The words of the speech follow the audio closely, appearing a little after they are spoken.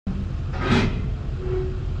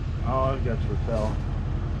Oh, I've got to repel.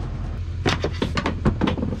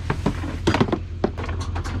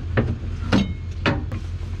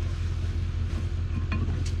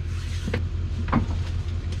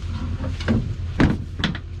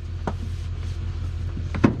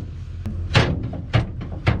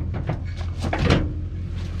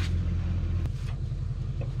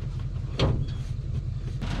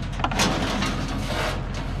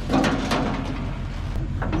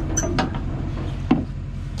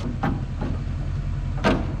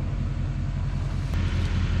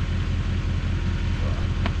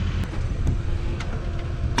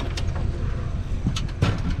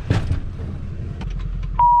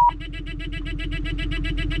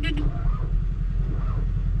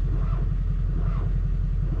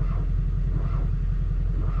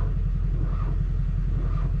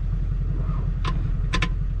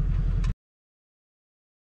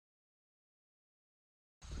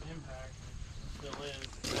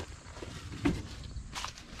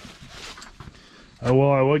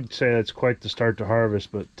 Well, I would say that's quite the start to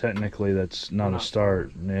harvest, but technically that's not a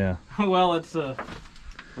start. Yeah. Well, it's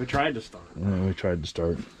we tried to start. Yeah, we tried to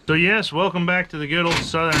start. So yes, welcome back to the good old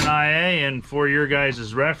Southern IA, and for your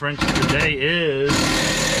guys' reference, today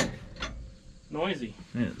is Noisy.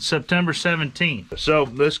 September 17th. So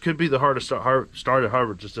this could be the hardest start of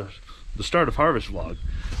harvest, just the start of harvest vlog.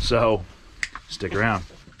 So stick around.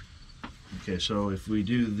 Okay, so if we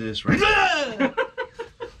do this right.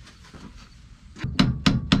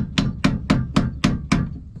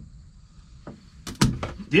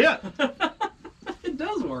 Yeah. It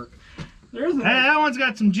does work. There's Hey, that one's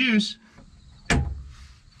got some juice.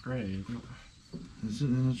 Great. Is it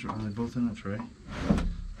in the tray? Are they both in the tray?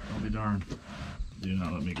 I'll be darned. Do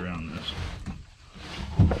not let me ground this.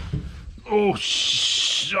 Oh,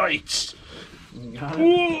 shite. Got it.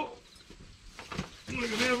 Whoa.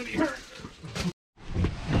 Look at that, he hurt.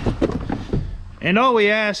 And all we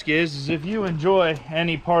ask is if you enjoy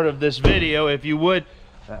any part of this video, if you would,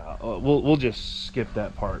 we'll just skip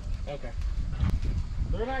that part. Okay.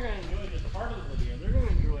 They're not going to enjoy just part of the video. They're going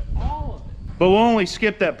to enjoy all of it. But we'll only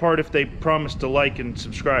skip that part if they promise to like and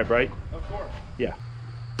subscribe, right? Of course. Yeah.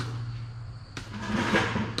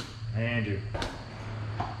 Hey, Andrew.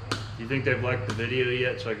 Do you think they've liked the video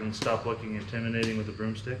yet so I can stop looking intimidating with a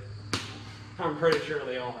broomstick? I'm pretty sure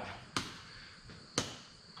they all have.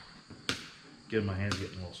 Good, my hand's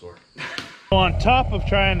getting a little sore. On top of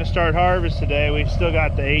trying to start harvest today, we've still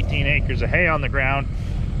got the 18 acres of hay on the ground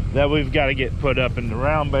that we've got to get put up into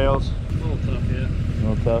round bales. A little tough, yeah. A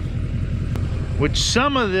little tough. Which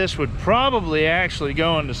some of this would probably actually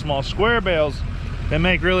go into small square bales and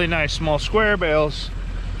make really nice small square bales,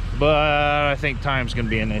 but I think time's gonna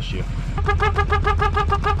be an issue.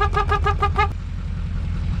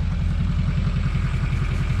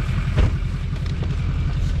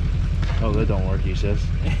 Oh, that don't work, he says.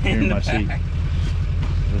 You're in my seat.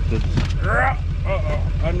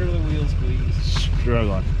 Under the wheel squeeze.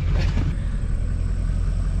 Struggling.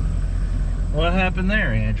 What happened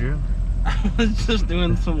there, Andrew? I was just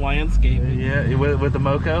doing some landscaping. Yeah, with the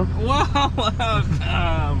Moco?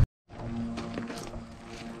 Whoa!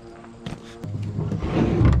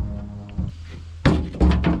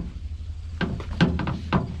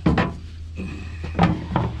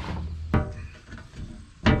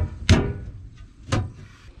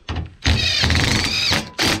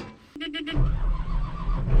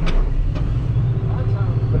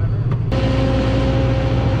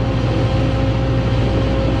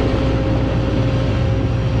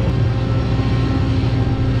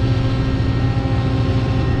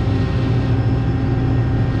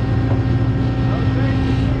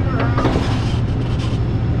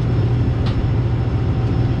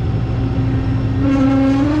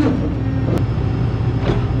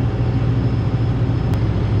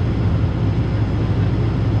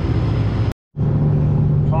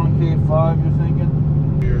 K5, you're thinking?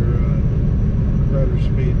 Your rudder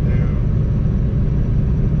speed down.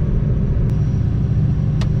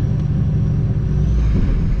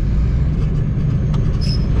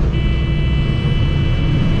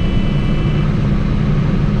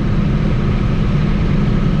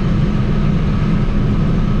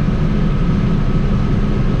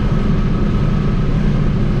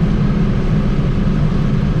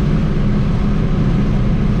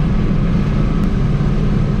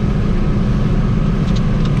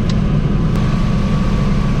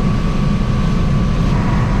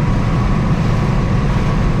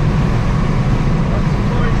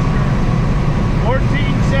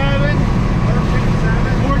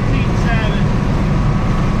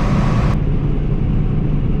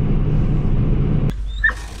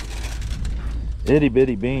 Itty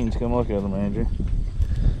bitty beans, come look at them, Andrew.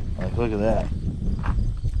 Like, look at that.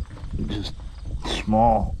 Just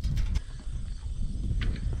small.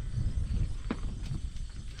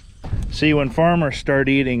 See, when farmers start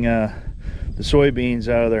eating the soybeans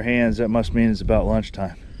out of their hands, that must mean it's about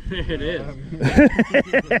lunchtime. It is.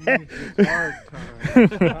 It's hard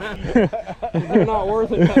time. If they're not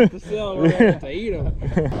worth enough to sell, we're going to eat them.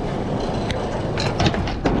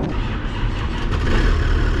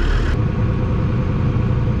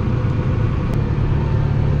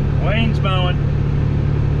 Wayne's mowing.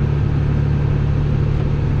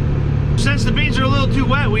 Since the beans are a little too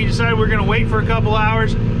wet, we decided we're going to wait for a couple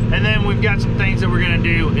hours, and then we've got some things that we're going to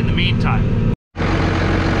do in the meantime.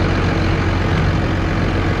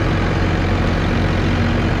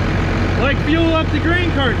 Like fuel up the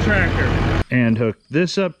grain cart tractor. And hook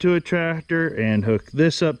this up to a tractor, and hook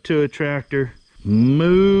this up to a tractor.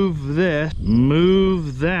 Move this,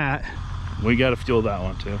 move that. We got to fuel that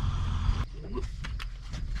one too.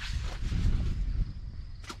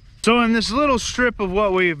 So in this little strip of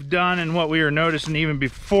what we've done and what we are noticing even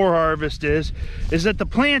before harvest is that the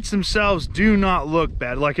plants themselves do not look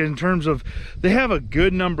bad. Like, in terms of, they have a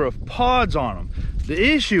good number of pods on them. The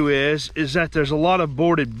issue is that there's a lot of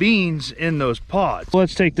boarded beans in those pods.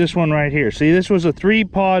 Let's take this one right here. See, this was a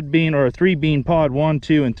 3-pod bean, or a 3-bean pod, 1,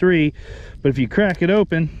 2, and 3. But if you crack it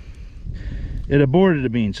open, it aborted a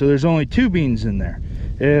bean. So there's only 2 beans in there,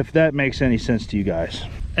 if that makes any sense to you guys.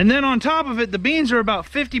 And then on top of it, the beans are about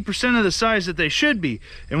 50% of the size that they should be.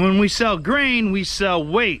 And when we sell grain, we sell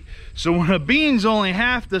weight. So when a bean's only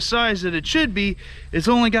half the size that it should be, it's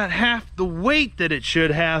only got half the weight that it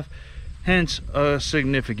should have, hence a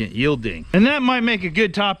significant yielding. And that might make a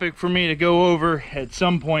good topic for me to go over at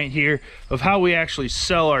some point here of how we actually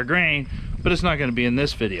sell our grain, but it's not going to be in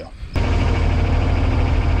this video.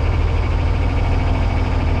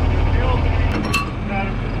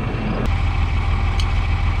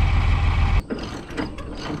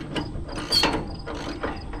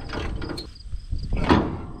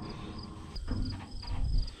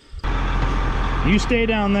 You stay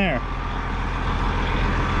down there.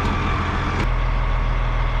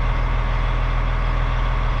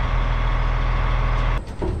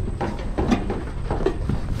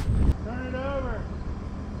 Turn it over.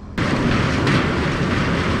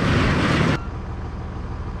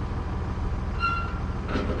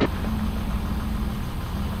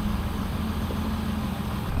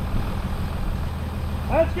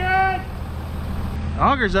 That's good.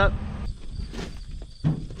 Auger's up.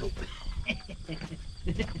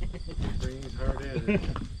 Brain's hard-headed.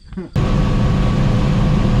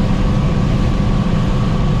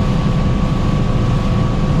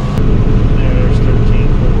 There's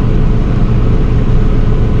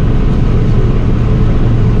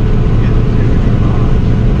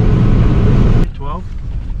 13.4. 12?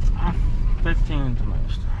 15 to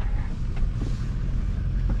most.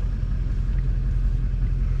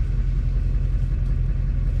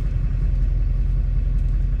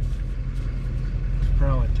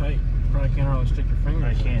 Probably tight. Probably can't really stick your finger.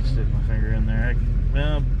 I can't stick my finger in there.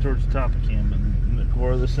 Well, towards the top I can, but in the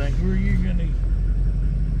core of this thing, where are you gonna?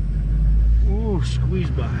 Ooh, squeeze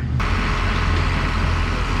by.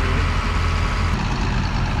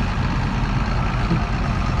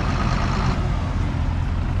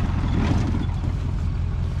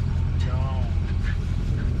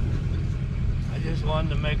 I just wanted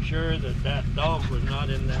to make sure that that dog was not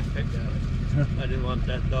in that pickup. I didn't want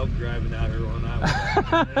that dog driving out here when I was.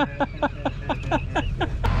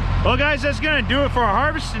 Well, guys, that's gonna do it for our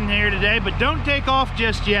harvesting here today, but don't take off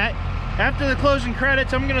just yet. After the closing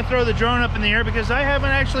credits, I'm gonna throw the drone up in the air because I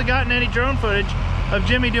haven't actually gotten any drone footage of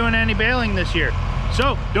Jimmy doing any baling this year.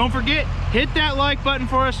 So don't forget, hit that like button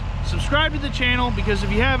for us, subscribe to the channel, because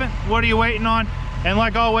if you haven't, what are you waiting on? And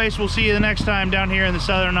like always, we'll see you the next time down here in the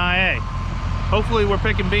Southern IA. Hopefully we're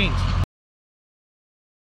picking beans.